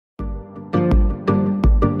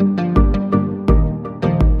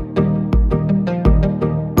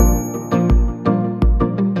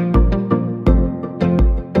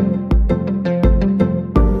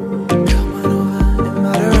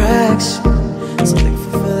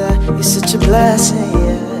such a blessing,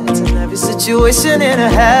 yeah. Turn every situation into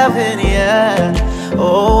heaven, yeah.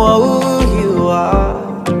 Oh, you are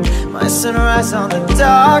my sunrise on the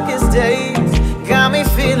darkest days. Got me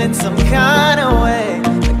feeling some kind of way.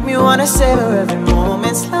 Make me wanna savor every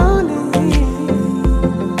moment slowly.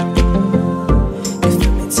 You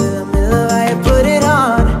fit me to the middle, I put it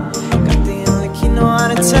on. Got the only key, know how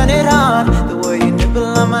to turn it on. The way you nibble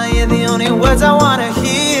on my ear, the only words I wanna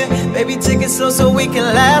hear. Baby, take it slow so we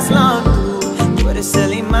can last long. Tú eres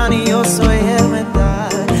el imán y yo soy el metal.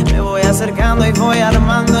 Me voy acercando y voy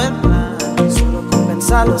armando el plan. Solo con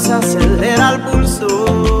pensarlo se acelera el pulso.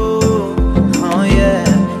 Oh yeah,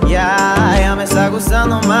 ya me está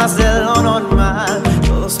gustando más de lo normal.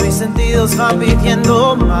 Todos mis sentidos van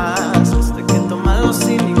pidiendo más. Esto hay que tomarlo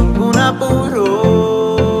sin ningún apuro.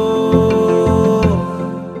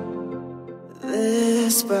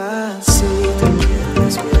 Despacito,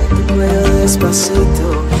 respira tu cuello despacito.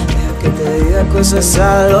 Deja que te diga cosas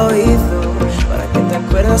al oído, para que te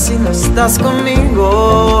acuerdas si no estás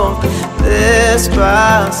conmigo.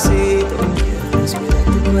 Despacito, respira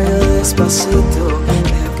tu cuello despacito.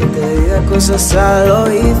 Deja que te diga cosas al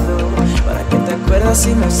oído, para que te acuerdas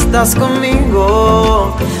si no estás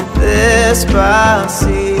conmigo.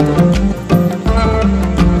 Despacito.